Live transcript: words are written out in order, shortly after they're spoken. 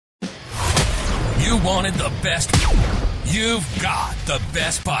You wanted the best. You've got the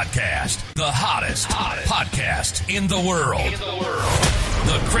best podcast. The hottest podcast in the world.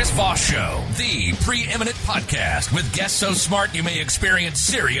 The Chris Voss Show. The preeminent podcast with guests so smart you may experience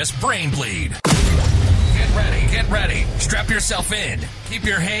serious brain bleed. Get ready. Strap yourself in. Keep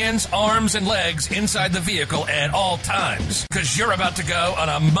your hands, arms, and legs inside the vehicle at all times, because you're about to go on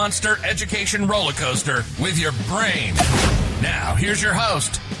a monster education roller coaster with your brain. Now, here's your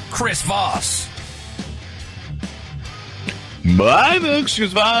host, Chris Voss. Bye, folks.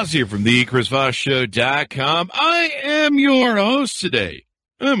 Chris Voss here from the ChrisVossShow.com. I am your host today.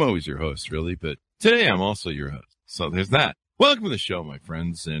 I'm always your host, really, but today I'm also your host. So there's that. Welcome to the show, my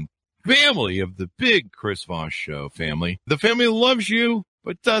friends and family of the big Chris Voss Show family. The family loves you,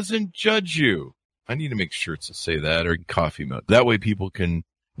 but doesn't judge you. I need to make shirts that say that, or coffee mug. That way people can,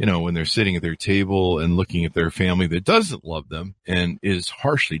 when they're sitting at their table and looking at their family that doesn't love them and is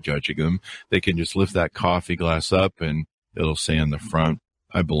harshly judging them, they can just lift that coffee glass up and it'll say on the front,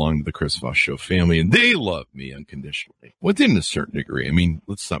 I belong to the Chris Voss Show family, and they love me unconditionally. Within a certain degree. I mean,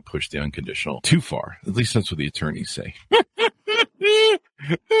 let's not push the unconditional too far. At least that's what the attorneys say.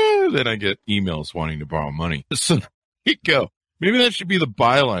 Then I get emails wanting to borrow money. So there you go. Maybe that should be the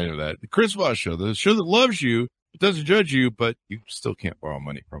byline of that. The Chris Voss Show, the show that loves you, doesn't judge you, but you still can't borrow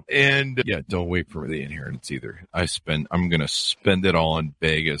money from. And yeah, don't wait for the inheritance either. I'm going to spend it all on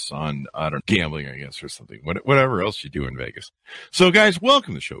Vegas, on, gambling, I guess, or something, whatever else you do in Vegas. So guys,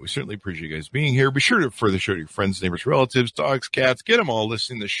 welcome to the show. We certainly appreciate you guys being here. Be sure to further show to your friends, neighbors, relatives, dogs, cats, get them all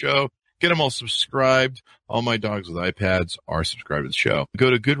listening to the show. Get them all subscribed. All my dogs with iPads are subscribed to the show. Go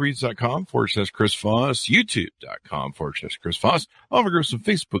to goodreads.com/Chris Voss, youtube.com/Chris Voss. All of our groups on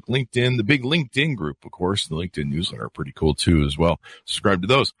Facebook, LinkedIn, the big LinkedIn group, of course. The LinkedIn newsletter are pretty cool too as well. Subscribe to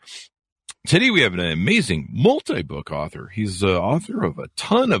those. Today we have an amazing multi-book author. He's the author of a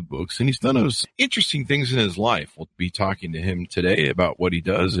ton of books, and he's done those interesting things in his life. We'll be talking to him today about what he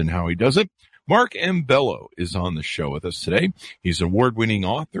does and how he does it. Mark M. Bello is on the show with us today. He's an award-winning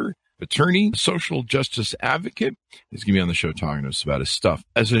author, attorney, social justice advocate. He's going to be on the show talking to us about his stuff.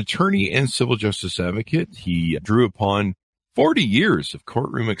 As an attorney and civil justice advocate, he drew upon 40 years of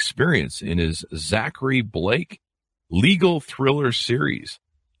courtroom experience in his Zachary Blake legal thriller series.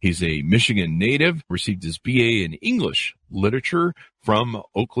 He's a Michigan native, received his BA in English literature from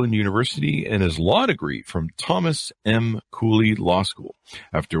Oakland University and his law degree from Thomas M. Cooley Law School.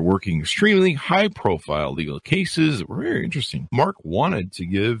 After working extremely high-profile legal cases that were very interesting, Mark wanted to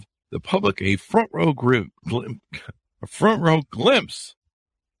give the public a front row glimpse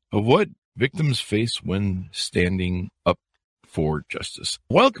of what victims face when standing up for justice.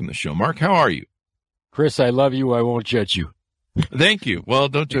 Welcome to the show, Mark. How are you? Chris, I love you. I won't judge you. Thank you. Well,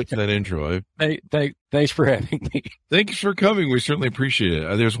 don't judge that intro. Thanks for having me. Thanks for coming. We certainly appreciate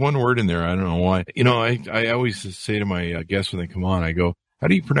it. There's one word in there. I don't know why. I always say to my guests when they come on, I go, how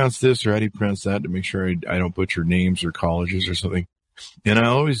do you pronounce this or how do you pronounce that, to make sure I don't butcher names or colleges or something. And I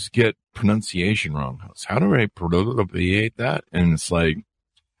always get pronunciation wrong. How do I pronunciate that? And it's like,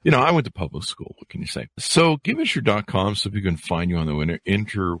 I went to public school. What can you say? So give us your .com so people can find you on the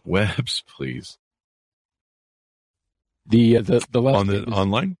interwebs, please. The last on the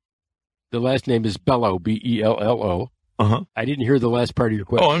online? The last name is Bello, Bello. Uh-huh. I didn't hear the last part of your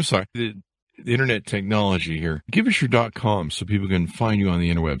question. Oh, I'm sorry. The internet technology here. Give us your .com so people can find you on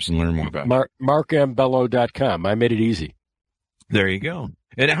the interwebs and learn more about it. MarkMBello.com. I made it easy. There you go.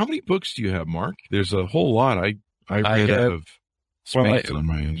 And how many books do you have, Mark? There's a whole lot. I read out of space on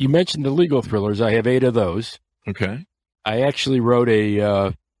my end. You mentioned the legal thrillers. I have 8 of those. Okay. I actually wrote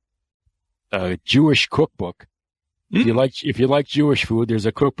a Jewish cookbook. Mm. If you like Jewish food, there's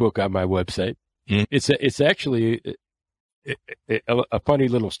a cookbook on my website. Mm. It's actually a funny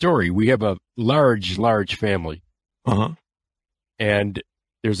little story. We have a large family. Uh-huh. And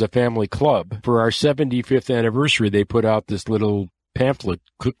there's a family club. For our 75th anniversary, they put out this little pamphlet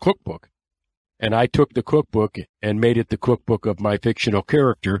cookbook. And I took the cookbook and made it the cookbook of my fictional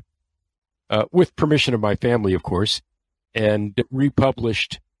character, with permission of my family, of course, and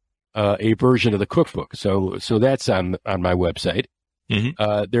republished a version of the cookbook. So that's on my website.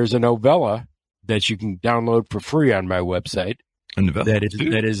 Mm-hmm. There's a novella that you can download for free on my website.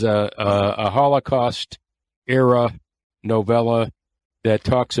 That is a Holocaust era novella that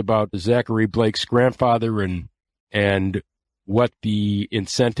talks about Zachary Blake's grandfather and what the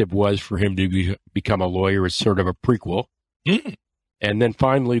incentive was for him to become a lawyer. It's sort of a prequel. Mm. And then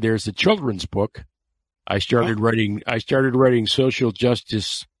finally, there's a children's book. I started writing social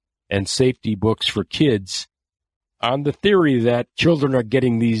justice and safety books for kids on the theory that children are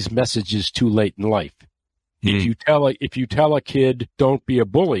getting these messages too late in life. If you tell a kid, don't be a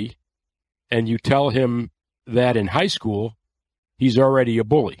bully, and you tell him that in high school, he's already a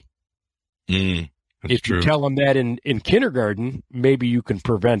bully. If true. you tell him that in kindergarten, maybe you can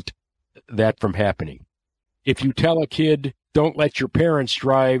prevent that from happening. If you tell a kid, don't let your parents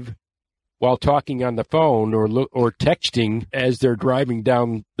drive while talking on the phone or texting as they're driving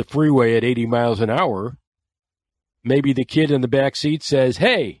down the freeway at 80 miles an hour, maybe the kid in the back seat says,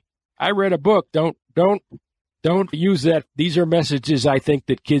 hey, I read a book. Don't use that. These are messages I think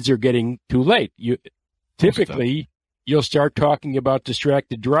that kids are getting too late. Typically, you'll start talking about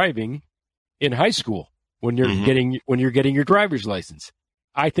distracted driving in high school when you're getting your driver's license.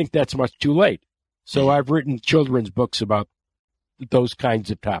 I think that's much too late. So I've written children's books about those kinds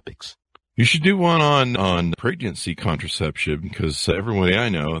of topics. You should do one on pregnancy contraception, because everybody I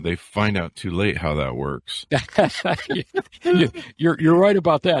know, they find out too late how that works. You're right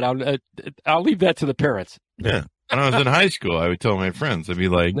about that. I'll leave that to the parents. Yeah. When I was in high school, I would tell my friends, I'd be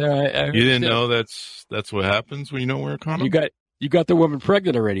like, you didn't know that's what happens when you don't wear a condom? You got the woman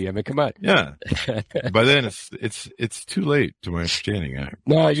pregnant already. I mean, come on. Yeah. By then it's too late, to my understanding.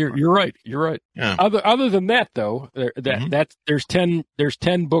 No, you're right. You're right. Yeah. Other than that, though, there's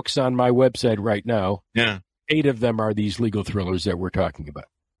 10 books on my website right now. Yeah. 8 of them are these legal thrillers that we're talking about.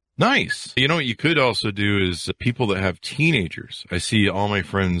 Nice. You know what you could also do is people that have teenagers. I see all my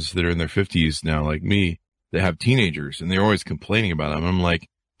friends that are in their 50s now, like me, that have teenagers, and they're always complaining about them. I'm like,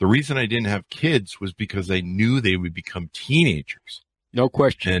 the reason I didn't have kids was because I knew they would become teenagers. No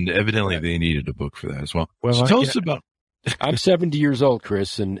question. And evidently they needed a book for that as well. Well, so tell us about... I'm 70 years old,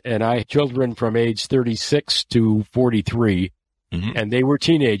 Chris, and I had children from age 36 to 43, and they were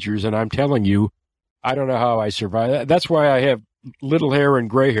teenagers, and I'm telling you, I don't know how I survived. That's why I have little hair and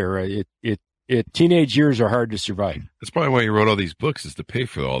gray hair. Teenage years are hard to survive. That's probably why you wrote all these books, is to pay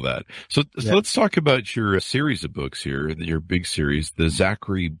for all that. So let's talk about your series of books here, your big series, the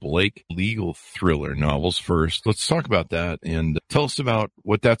Zachary Blake legal thriller novels first. Let's talk about that and tell us about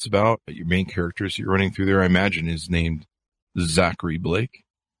what that's about. Your main characters you're running through there, I imagine, is named Zachary Blake.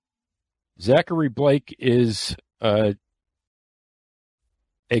 Zachary Blake is a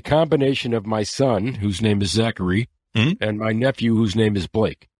combination of my son, whose name is Zachary, and my nephew, whose name is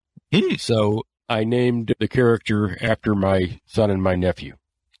Blake. So I named the character after my son and my nephew.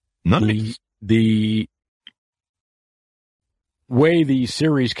 Nice. The way the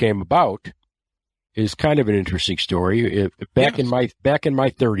series came about is kind of an interesting story. Back in my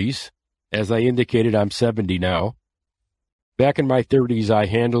 30s, as I indicated, I'm 70 now. Back in my 30s, I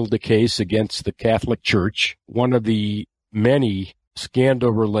handled a case against the Catholic Church, one of the many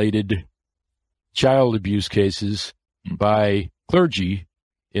scandal-related child abuse cases by clergy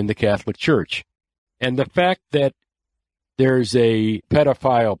in the Catholic Church. And the fact that there's a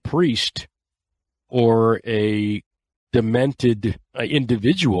pedophile priest or a demented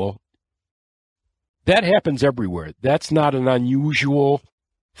individual, that happens everywhere. That's not an unusual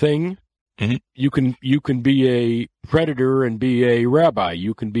thing. You can be a predator and be a rabbi.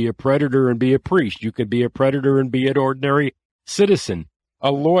 You can be a predator and be a priest. You can be a predator and be an ordinary citizen,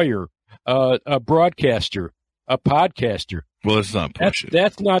 a lawyer, a broadcaster, a podcaster. Well, it's not pushing.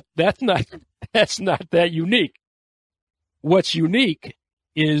 That's not that unique. What's unique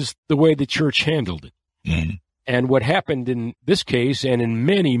is the way the church handled it. And what happened in this case and in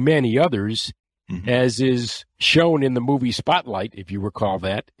many, many others, as is shown in the movie Spotlight, if you recall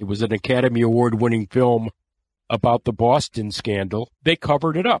that. It was an Academy Award-winning film about the Boston scandal. They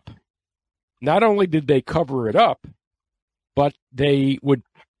covered it up. Not only did they cover it up, but they would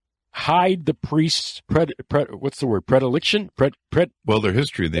hide the priest's predilection? Well, their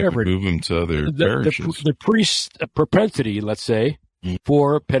history, they would move them to other parishes. The priest's propensity, let's say,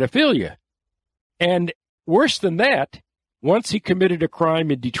 for pedophilia. And worse than that, once he committed a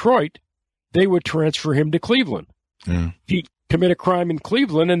crime in Detroit, they would transfer him to Cleveland. He'd commit a crime in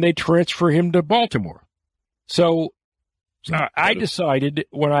Cleveland, and they transfer him to Baltimore. So I decided,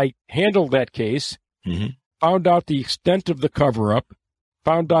 when I handled that case, found out the extent of the cover-up,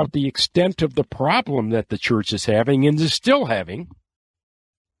 found out the extent of the problem that the church is having and is still having,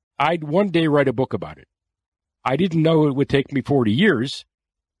 I'd one day write a book about it. I didn't know it would take me 40 years,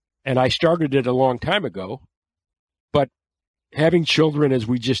 and I started it a long time ago, but having children, as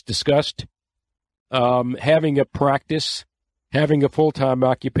we just discussed, having a practice, having a full-time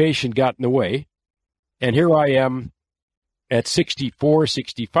occupation got in the way, and here I am at 64,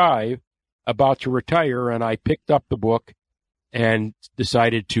 65, about to retire, and I picked up the book and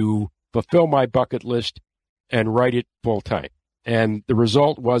decided to fulfill my bucket list and write it full-time. And the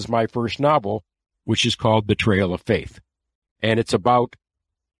result was my first novel, which is called The Trail of Faith. And it's a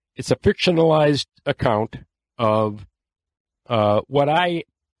fictionalized account of what I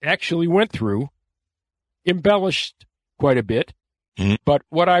actually went through, embellished quite a bit, but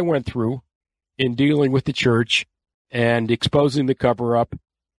what I went through in dealing with the church and exposing the cover-up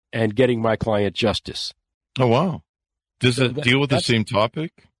and getting my client justice. Oh, wow. Does it deal with the same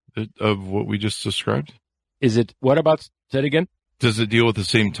topic of what we just described? Is it, what about, say it again? Does it deal with the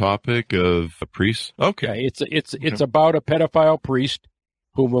same topic of a priest? Okay. Yeah, it's about a pedophile priest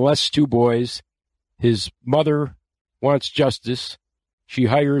who molests 2 boys. His mother wants justice. She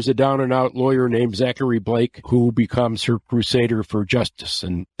hires a down-and-out lawyer named Zachary Blake, who becomes her crusader for justice.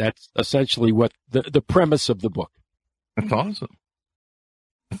 And that's essentially what the premise of the book. That's awesome.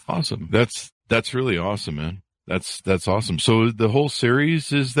 That's awesome. That's really awesome, man. That's awesome. So the whole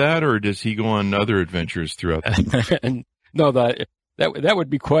series is that, or does he go on other adventures throughout? No, that would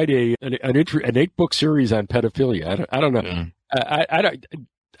be quite an 8-book series on pedophilia. I don't know. Yeah.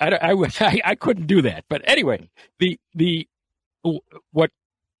 I couldn't do that. But anyway, what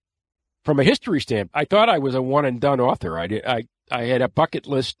from a history standpoint, I thought I was a one and done author. I had a bucket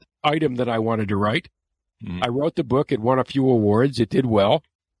list item that I wanted to write. I wrote the book. It won a few awards. It did well,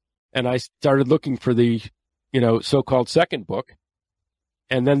 and I started looking for the so-called second book.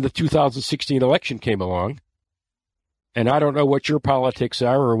 And then the 2016 election came along. And I don't know what your politics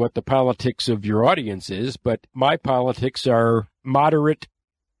are or what the politics of your audience is, but my politics are moderate,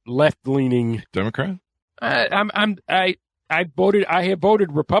 left-leaning. Democrat? I have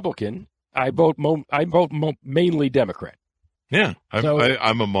voted Republican. I vote mainly Democrat. Yeah,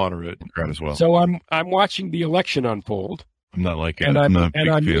 I'm a moderate Democrat as well. So I'm watching the election unfold. I'm not like it.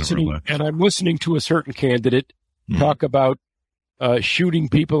 And I'm listening to a certain candidate talk about shooting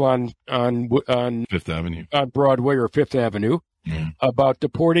people on Fifth Avenue, on Broadway or Fifth Avenue, about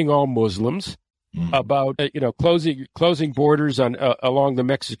deporting all Muslims, about closing borders on along the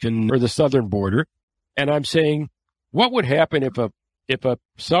Mexican or the southern border, and I'm saying, what would happen if a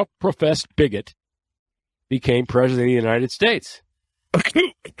self-professed bigot became president of the United States?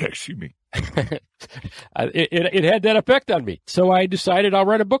 Excuse me. It had that effect on me. So I decided I'll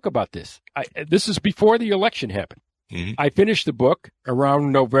write a book about this. This is before the election happened. I finished the book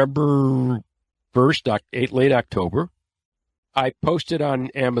around November 1st, late October. I posted on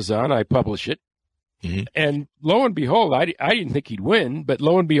Amazon. I published it. And lo and behold, I didn't think he'd win, but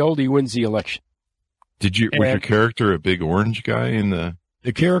lo and behold, he wins the election. Was your character a big orange guy in the...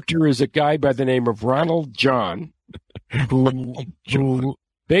 The character is a guy by the name of Ronald John, who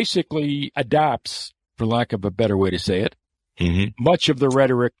basically adopts, for lack of a better way to say it, much of the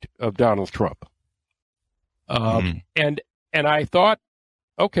rhetoric of Donald Trump. And I thought,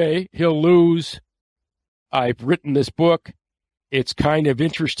 okay, he'll lose. I've written this book. It's kind of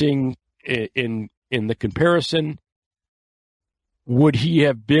interesting in the comparison. Would he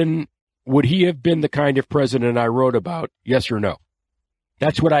have been the kind of president I wrote about? Yes or no?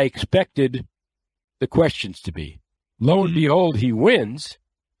 That's what I expected the questions to be. Lo and behold, he wins,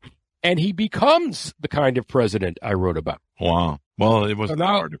 and he becomes the kind of president I wrote about. Wow. Well, it wasn't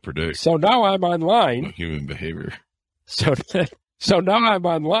hard to predict. So now I'm online. Human behavior. So now I'm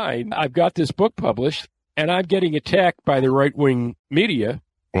online. I've got this book published, and I'm getting attacked by the right-wing media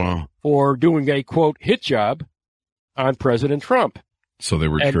for doing a, quote, hit job on President Trump. So they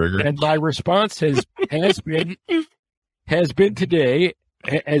were triggered? And my response has been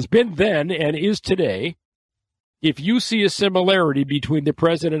then, and is today, if you see a similarity between the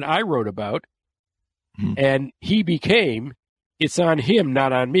president I wrote about and he became, it's on him,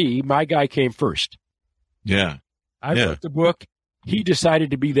 not on me. My guy came first. Yeah. I wrote the book. He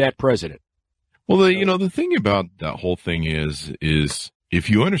decided to be that president. Well, the thing about that whole thing is if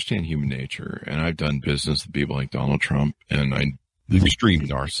you understand human nature, and I've done business with people like Donald Trump and extreme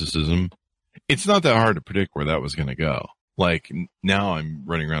narcissism, it's not that hard to predict where that was going to go. Like now I'm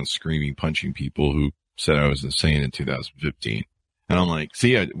running around screaming, punching people who said I was insane in 2015. And I'm like,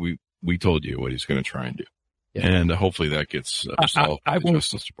 see, we told you what he's going to try and do. Yeah. And hopefully that gets resolved by the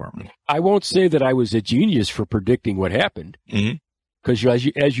Justice Department. I won't say that I was a genius for predicting what happened, because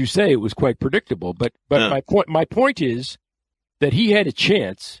as you say, it was quite predictable. But my point is that he had a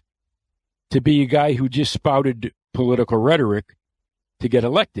chance to be a guy who just spouted political rhetoric to get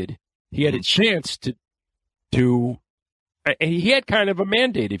elected. He had a chance to he had kind of a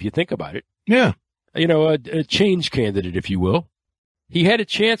mandate, if you think about it. Yeah. A change candidate, if you will. He had a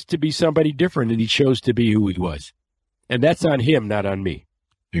chance to be somebody different, and he chose to be who he was. And that's on him, not on me.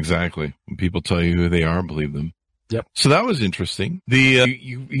 Exactly. When people tell you who they are, believe them. Yep. So that was interesting.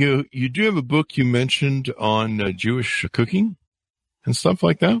 You do have a book you mentioned on Jewish cooking and stuff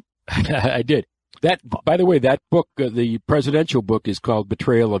like that? I did. That, by the way, that book, the presidential book, is called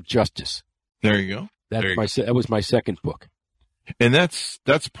Betrayal of Justice. There you go. That was my second book. And that's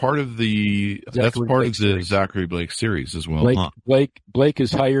part of the Zachary Blake series as well. Blake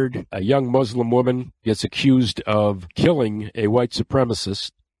is hired. A young Muslim woman gets accused of killing a white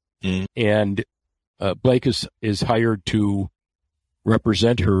supremacist, and Blake is hired to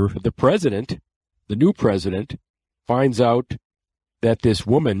represent her. The president, the new president, finds out that this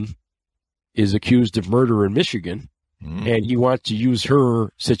woman is accused of murder in Michigan, and he wants to use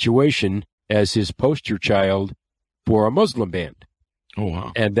her situation as his poster child for a Muslim band. Oh,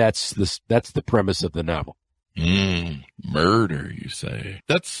 wow. And that's the premise of the novel. Murder, you say?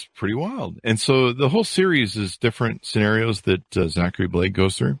 That's pretty wild. And so the whole series is different scenarios that Zachary Blake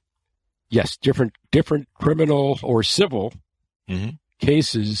goes through? Yes, different criminal or civil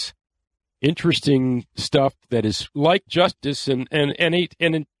cases, interesting stuff that is like justice and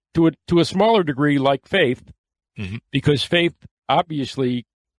to a smaller degree like faith, because faith, obviously,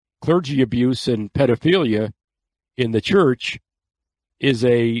 clergy abuse and pedophilia in the church is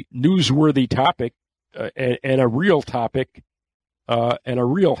a newsworthy topic and a real topic and a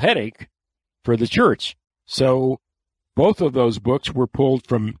real headache for the church. So both of those books were pulled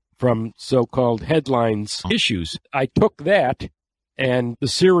from so-called headlines issues. I took that, and the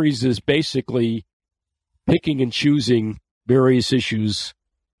series is basically picking and choosing various issues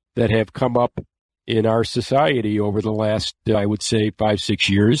that have come up in our society over the last, I would say, 5-6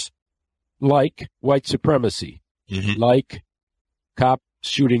 years, like white supremacy, like cops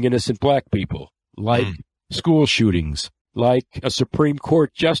shooting innocent black people, like school shootings, like a Supreme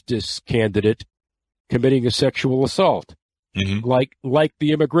Court justice candidate committing a sexual assault, like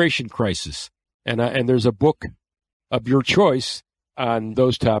the immigration crisis. And there's a book of your choice on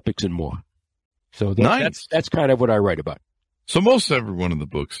those topics and more. So that's kind of what I write about. So most every one of the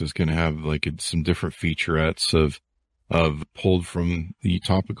books is going to have like some different featurettes of pulled from the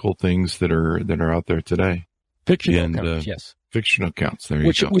topical things that are out there today. Fictional accounts, yes. Fictional accounts. There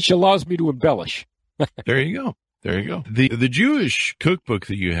you go. Which allows me to embellish. There you go. The Jewish cookbook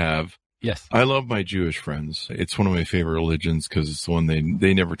that you have. Yes. I love my Jewish friends. It's one of my favorite religions because it's the one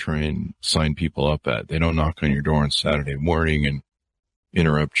they never try and sign people up at. They don't knock on your door on Saturday morning and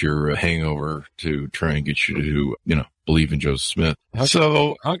interrupt your hangover to try and get you to, believe in Joseph Smith.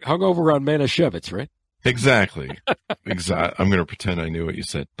 Hung over on Manischewitz, right? Exactly. I'm going to pretend I knew what you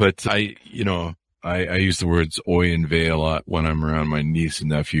said. But I use the words oi and vey a lot when I'm around my niece and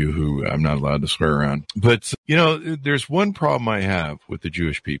nephew who I'm not allowed to swear around. But, there's one problem I have with the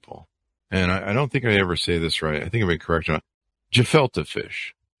Jewish people. And I don't think I ever say this right. I think I've been correct on it. Gefilte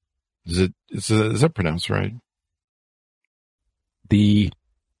fish. Is that pronounced right? The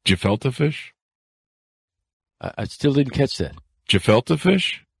gefilte fish? I still didn't catch that. Gefilte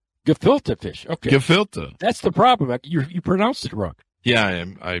fish? Gefilte fish. Okay. Gefilte. That's the problem. You pronounced it wrong. Yeah, I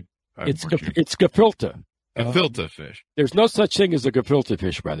am. It's gefilte. Gefilte fish. There's no such thing as a gefilte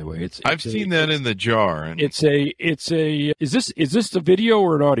fish, by the way. I've seen that in the jar. And is this a video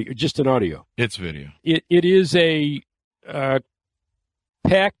or an audio? Just an audio. It's video. It is a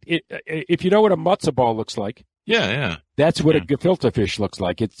packed. If you know what a matzo ball looks like. Yeah. That's what a gefilte fish looks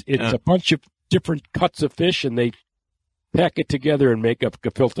like. It's a bunch of different cuts of fish, and they pack it together and make up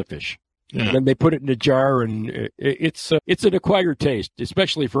gefilte fish. Yeah. And then they put it in a jar, and it's an acquired taste,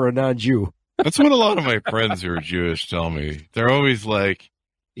 especially for a non-Jew. That's what a lot of my friends who are Jewish tell me. They're always like,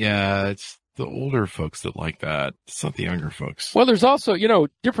 yeah, it's the older folks that like that. It's not the younger folks. Well, there's also,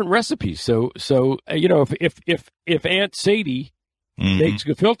 different recipes. So if Aunt Sadie makes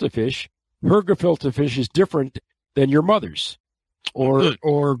gefilte fish, her gefilte fish is different than your mother's.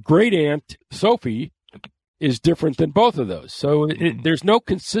 Or great aunt Sophie is different than both of those. So there's no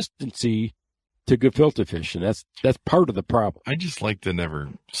consistency to gefilte fish, and that's part of the problem. I just like to never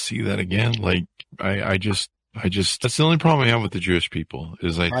see that again. Like I just that's the only problem I have with the Jewish people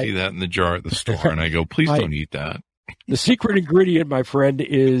is I see that in the jar at the store and I go, please don't eat that. The secret ingredient, my friend,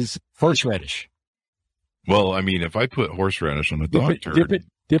 is horseradish. Well, I mean, if I put horseradish on a dog turd, soak it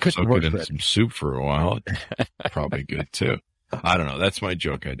in some soup for a while, it's probably good too. I don't know. That's my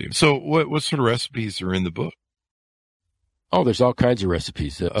joke I do. So what sort of recipes are in the book? Oh, there's all kinds of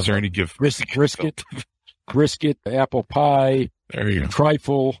recipes. Is there any gift? Brisket, apple pie, there you go.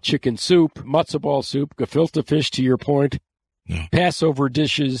 Trifle, chicken soup, matzo ball soup, gefilte fish, to your point, Passover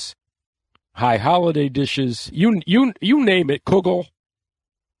dishes, high holiday dishes, you name it, kugel.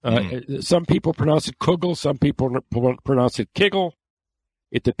 Some people pronounce it kugel, some people pronounce it kigel.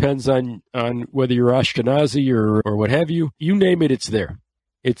 It depends on whether you're Ashkenazi or what have you. You name it, it's there.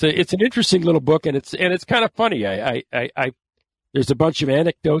 It's an interesting little book, and it's kind of funny. There's a bunch of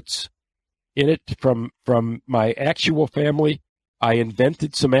anecdotes in it from my actual family. I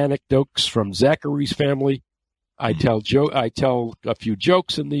invented some anecdotes from Zachary's family. I tell a few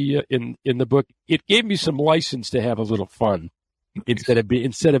jokes in the book. It gave me some license to have a little fun instead of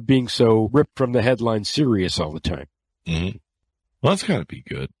being so ripped from the headline serious all the time. Mm-hmm. Well, that's gotta be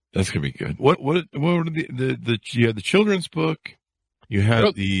good. That's gonna be good. What were you had the children's book, you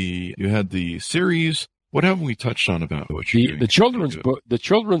had the series. What haven't we touched on about what you're doing? The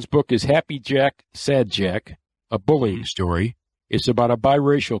children's book is Happy Jack, Sad Jack, a bullying story. It's about a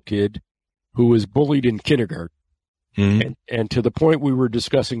biracial kid who was bullied in kindergarten. Mm-hmm. And to the point we were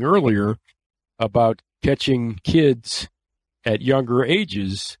discussing earlier about catching kids at younger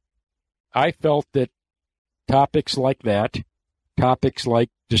ages, I felt that topics like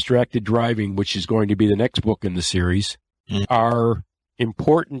distracted driving, which is going to be the next book in the series, are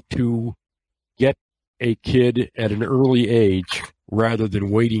important to get a kid at an early age rather than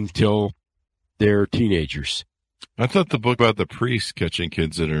waiting till they're teenagers. I thought the book about the priest catching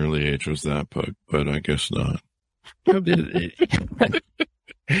kids at an early age was that book, but I guess not. The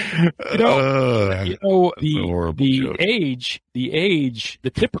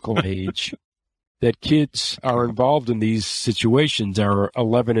typical age that kids are involved in these situations are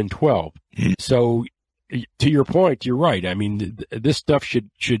 11 and 12. So, to your point, you're right. I mean, this stuff should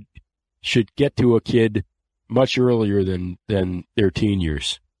get to a kid much earlier than their teen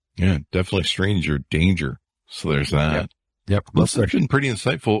years. Yeah, definitely stranger danger. So there's that. Yep. Well, that's been pretty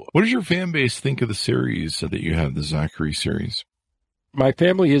insightful. What does your fan base think of the series that you have, the Zachary series? My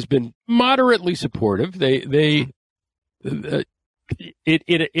family has been moderately supportive. It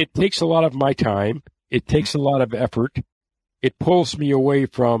takes a lot of my time. It takes a lot of effort. It pulls me away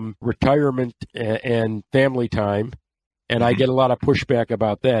from retirement and family time, and I get a lot of pushback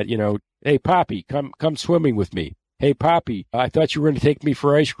about that. You know, hey, Poppy, come swimming with me. Hey, Poppy, I thought you were going to take me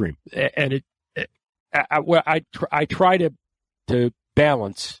for ice cream. And I try to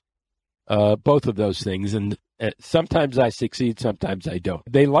balance both of those things, and sometimes I succeed, sometimes I don't.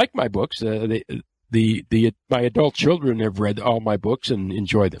 They like my books. My adult children have read all my books and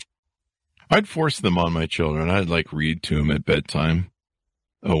enjoy them. I'd force them on my children. I'd read to them at bedtime,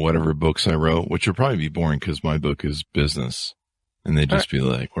 whatever books I wrote, which would probably be boring because my book is business. And they'd just be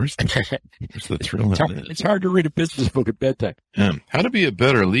like, where's the thrill in this? It's hard to read a business book at bedtime. How to be a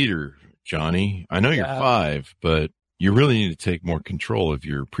better leader, Johnny. I know you're 5, but you really need to take more control of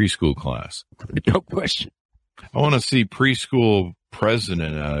your preschool class. No question. I want to see preschool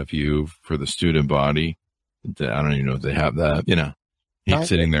president out of you for the student body. I don't even know if they have that. You know, he's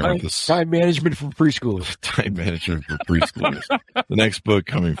sitting there with this time management for preschoolers. Time management for preschoolers. The next book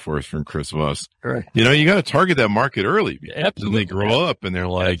coming forth from Chris Voss. Right. You know, you got to target that market early. Absolutely. They grow up and they're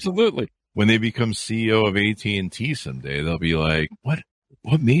like, absolutely. When they become CEO of AT&T someday, they'll be like, what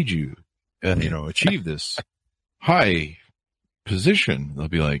made you, achieve this high position? They'll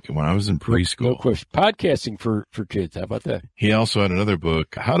be like, when I was in preschool. No question. Podcasting for kids. How about that? He also had another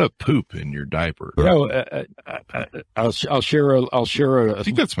book, How to Poop in Your Diaper. You know, I'll share I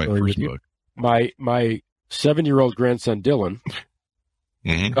think that's my first book. My 7-year-old grandson Dylan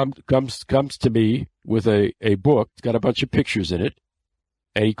comes to me with a book. It's got a bunch of pictures in it,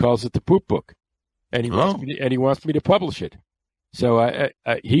 and he calls it the Poop Book, and he wants me to publish it. So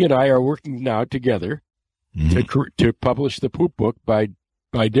he and I are working now together to publish the Poop Book by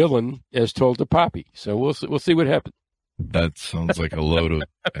Dylan as told to Poppy. So we'll see what happens. That sounds like a load of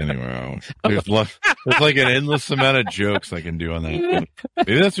anyway. There's like an endless amount of jokes I can do on that.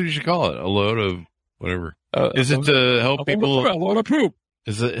 Maybe that's what you should call it. A load of whatever. Is it to help people? A load of poop.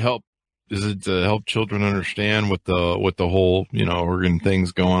 Is it to help children understand what the whole organ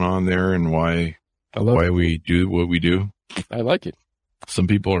thing's going on there and why we do what we do? I like it. Some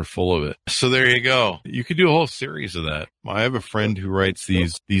people are full of it. So there you go. You could do a whole series of that. I have a friend who writes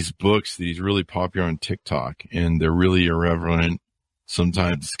these books that he's really popular on TikTok, and they're really irreverent,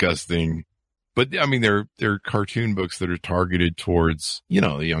 sometimes disgusting. But I mean, they're cartoon books that are targeted towards,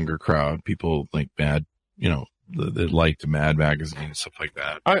 the younger crowd, people like Mad, that liked Mad magazine and stuff like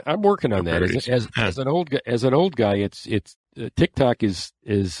that. I'm working on that. As an old guy, it's TikTok is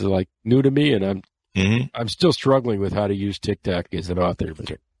like new to me, and I'm still struggling with how to use TikTok as an author.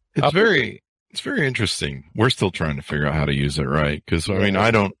 It's very interesting. We're still trying to figure out how to use it right. Cause I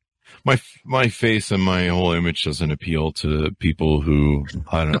mean, my face and my whole image doesn't appeal to people who,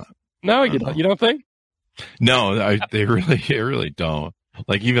 I don't know. No, you don't think? No, they really don't.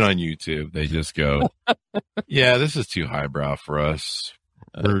 Like even on YouTube, they just go, yeah, this is too highbrow for us.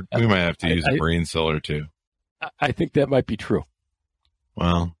 We might have to use a brain cell or two. I think that might be true.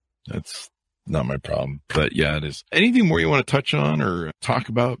 Well, that's not my problem, but yeah, it is. Anything more you want to touch on or talk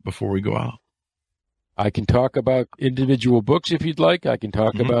about before we go out? I can talk about individual books if you'd like. I can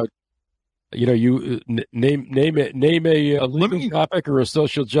talk about name a legal topic or a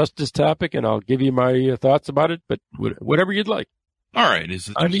social justice topic, and I'll give you my thoughts about it. But whatever you'd like. All right.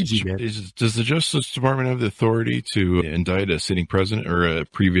 I'm easy, man. Does the Justice Department have the authority to indict a sitting president or a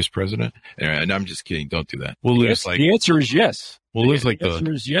previous president? And I'm just kidding. Don't do that. We'll lose the answer is yes. The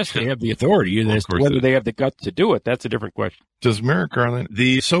answer is yes. They have the authority. As to whether they have the guts to do it, that's a different question. Does Merrick Garland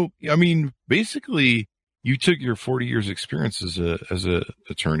basically, you took your 40 years experience as a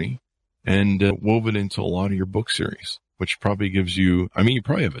attorney and wove it into a lot of your book series, which probably gives you. You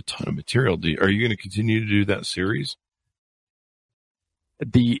probably have a ton of material. Are you going to continue to do that series?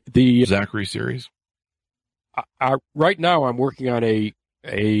 The Zachary series. Right now, I'm working on a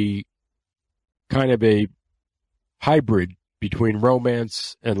kind of a hybrid between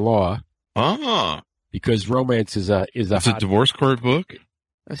romance and law. Because romance is a divorce court book.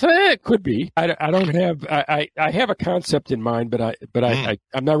 So, it could be. I don't have. I have a concept in mind, but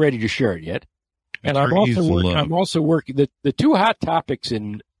I'm not ready to share it yet. And I'm also working. The two hot topics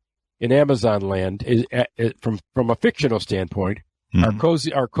in Amazon land is from a fictional standpoint.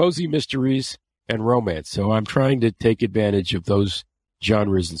 Are cozy mysteries and romance. So I'm trying to take advantage of those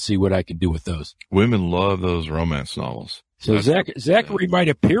genres and see what I can do with those. Women love those romance novels. So Zachary might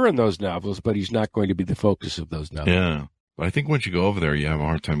appear in those novels, but he's not going to be the focus of those novels. Yeah. But I think once you go over there, you have a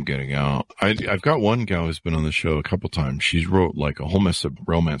hard time getting out. I've got one gal who's been on the show a couple times. She's wrote like a whole mess of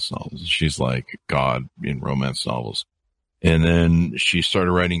romance novels. She's like God in romance novels. And then she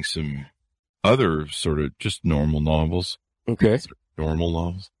started writing some other sort of just normal novels. Okay. Normal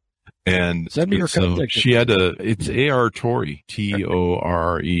novels. And send me her contact. She had it's A.R. Torrey,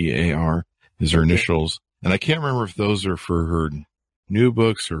 Torrear is her initials. And I can't remember if those are for her new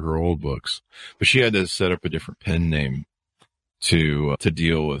books or her old books, but she had to set up a different pen name to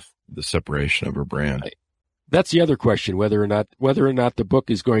deal with the separation of her brand. That's the other question, whether or not the book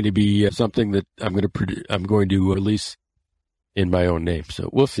is going to be something that I'm going to release in my own name. So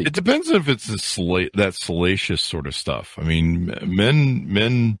we'll see. It depends if it's that salacious sort of stuff.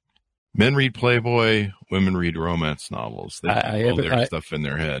 Men read Playboy, women read romance novels. They have their stuff in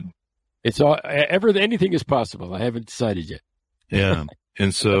their head. It's all anything is possible. I haven't decided yet. Yeah,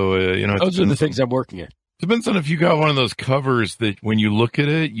 and so those are the things I'm working at. Depends on if you got one of those covers that when you look at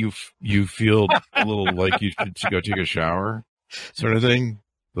it, you feel a little like you should go take a shower, sort of thing.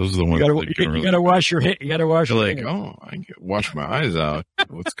 Those are the ones you gotta wash your hair. You gotta wash your hair. Oh, I can wash my eyes out.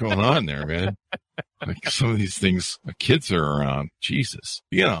 What's going on there, man? Like some of these things, kids are around. Jesus,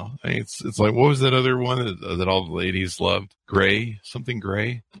 it's like, what was that other one that all the ladies loved? Something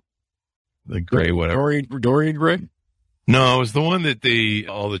Gray. The Gray, whatever. Dorian Gray. No, it was the one that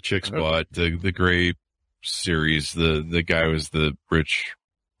all the chicks bought. The Gray series. The guy was the rich.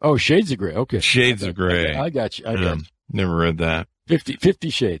 Oh, Shades of Gray. Okay, Shades of Gray. I got you. Never read that. 50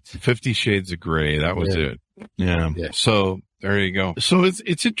 Shades. 50 Shades of Gray. That was it. Yeah. So there you go. So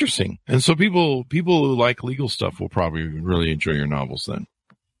it's interesting. And so people who like legal stuff will probably really enjoy your novels then.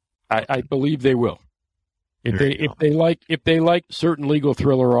 I believe they will. If they like certain legal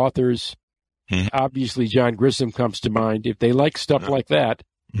thriller authors, obviously John Grisham comes to mind. If they like stuff like that,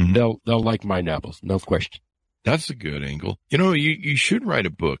 they'll like my novels. No question. That's a good angle. You should write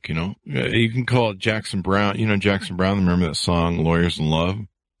a book, You can call it Jackson Brown. Jackson Brown, remember that song, Lawyers in Love?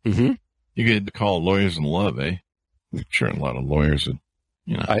 Mm-hmm. You could call it Lawyers in Love, eh? I'm sure a lot of lawyers would,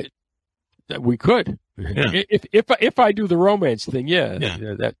 we could. Yeah. If I do the romance thing,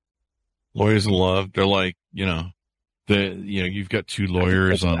 that Lawyers in Love, they're like, you've got two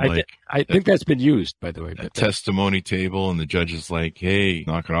lawyers I think that's been used, by the way. A testimony table, and the judge is like, hey,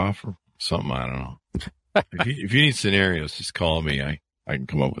 knock it off or something. I don't know. If you need scenarios, just call me. I can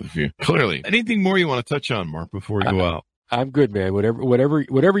come up with a few. Clearly. Anything more you want to touch on, Mark, before we go out? I'm good, man.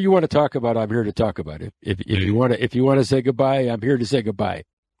 Whatever you want to talk about, I'm here to talk about it. If you want to say goodbye, I'm here to say goodbye.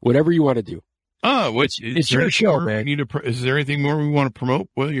 Whatever you want to do. It's your show, man. Is there anything more we want to promote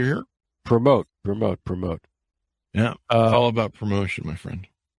while you're here? Promote. Yeah, all about promotion, my friend.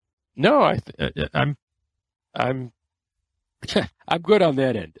 No, I'm good on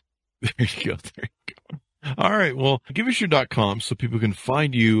that end. There you go. All right. Well, give us your .com so people can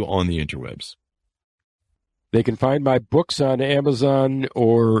find you on the interwebs. They can find my books on Amazon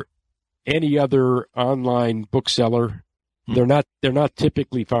or any other online bookseller. They're not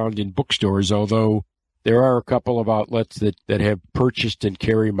typically found in bookstores, although there are a couple of outlets that have purchased and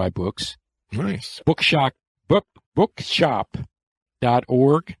carry my books. Nice. Bookshop.org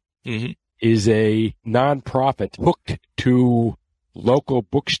is a nonprofit hooked to local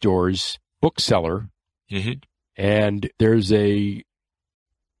bookstores, bookseller, and there's a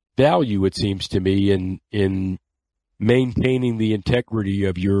value, it seems to me, in maintaining the integrity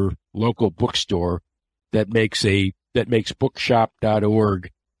of your local bookstore that makes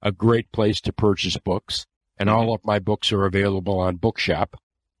bookshop.org a great place to purchase books. And all of my books are available on Bookshop.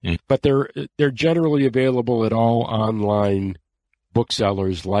 But they're generally available at all online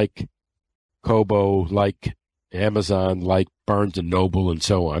booksellers like Kobo, like Amazon, like Barnes & Noble, and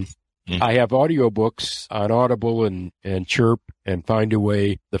so on. I have audiobooks on Audible and Chirp and Find a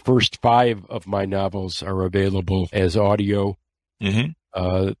Way. The first 5 of my novels are available as audio.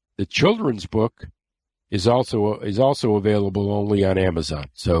 The children's book is also available only on Amazon.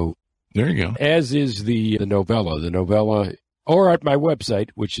 So there you go. As is the novella, or at my website,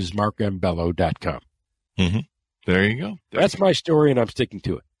 which is markmbello.com. There you go. That's my story, and I'm sticking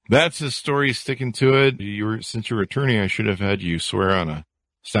to it. That's the story, sticking to it. Since you're attorney, I should have had you swear on a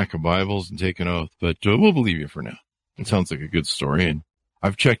stack of Bibles and take an oath, but we'll believe you for now. It sounds like a good story, and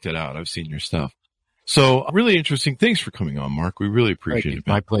I've checked it out. I've seen your stuff. So really interesting. Thanks for coming on, Mark. We really appreciate it.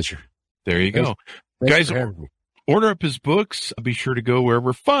 My pleasure. There you go. Thanks Guys, order up his books. Be sure to go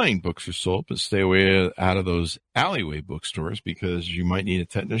wherever fine books are sold, but stay away out of those alleyway bookstores because you might need a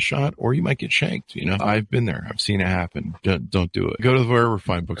tetanus shot or you might get shanked. You know, I've been there. I've seen it happen. Don't do it. Go to wherever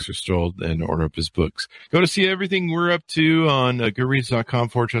fine books are sold and order up his books. Go to see everything we're up to on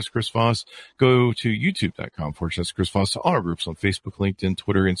goodreads.com/Chris Voss. Go to youtube.com/Chris Voss. All our groups on Facebook, LinkedIn,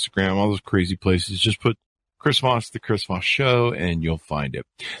 Twitter, Instagram, all those crazy places. Just put Chris Voss, The Chris Voss Show, and you'll find it.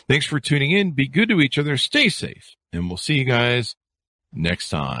 Thanks for tuning in. Be good to each other. Stay safe. And we'll see you guys next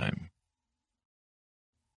time.